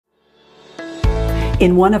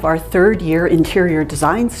In one of our third-year interior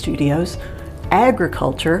design studios,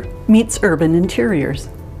 agriculture meets urban interiors.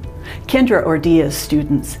 Kendra Ordia's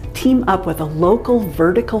students team up with a local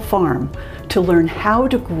vertical farm to learn how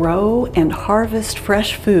to grow and harvest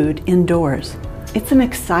fresh food indoors. It's an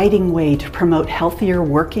exciting way to promote healthier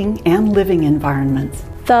working and living environments.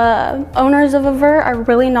 The owners of Avert are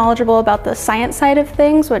really knowledgeable about the science side of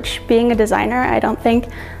things, which, being a designer, I don't think,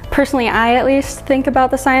 personally I at least, think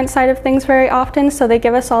about the science side of things very often, so they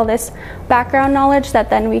give us all this background knowledge that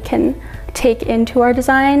then we can take into our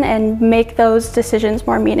design and make those decisions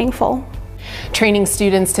more meaningful. Training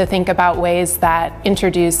students to think about ways that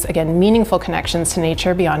introduce, again, meaningful connections to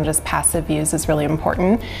nature beyond just passive views is really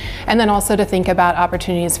important. And then also to think about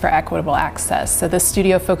opportunities for equitable access. So the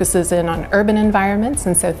studio focuses in on urban environments,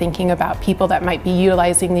 and so thinking about people that might be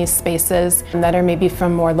utilizing these spaces that are maybe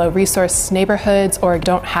from more low resource neighborhoods or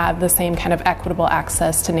don't have the same kind of equitable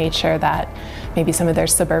access to nature that maybe some of their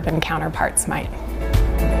suburban counterparts might.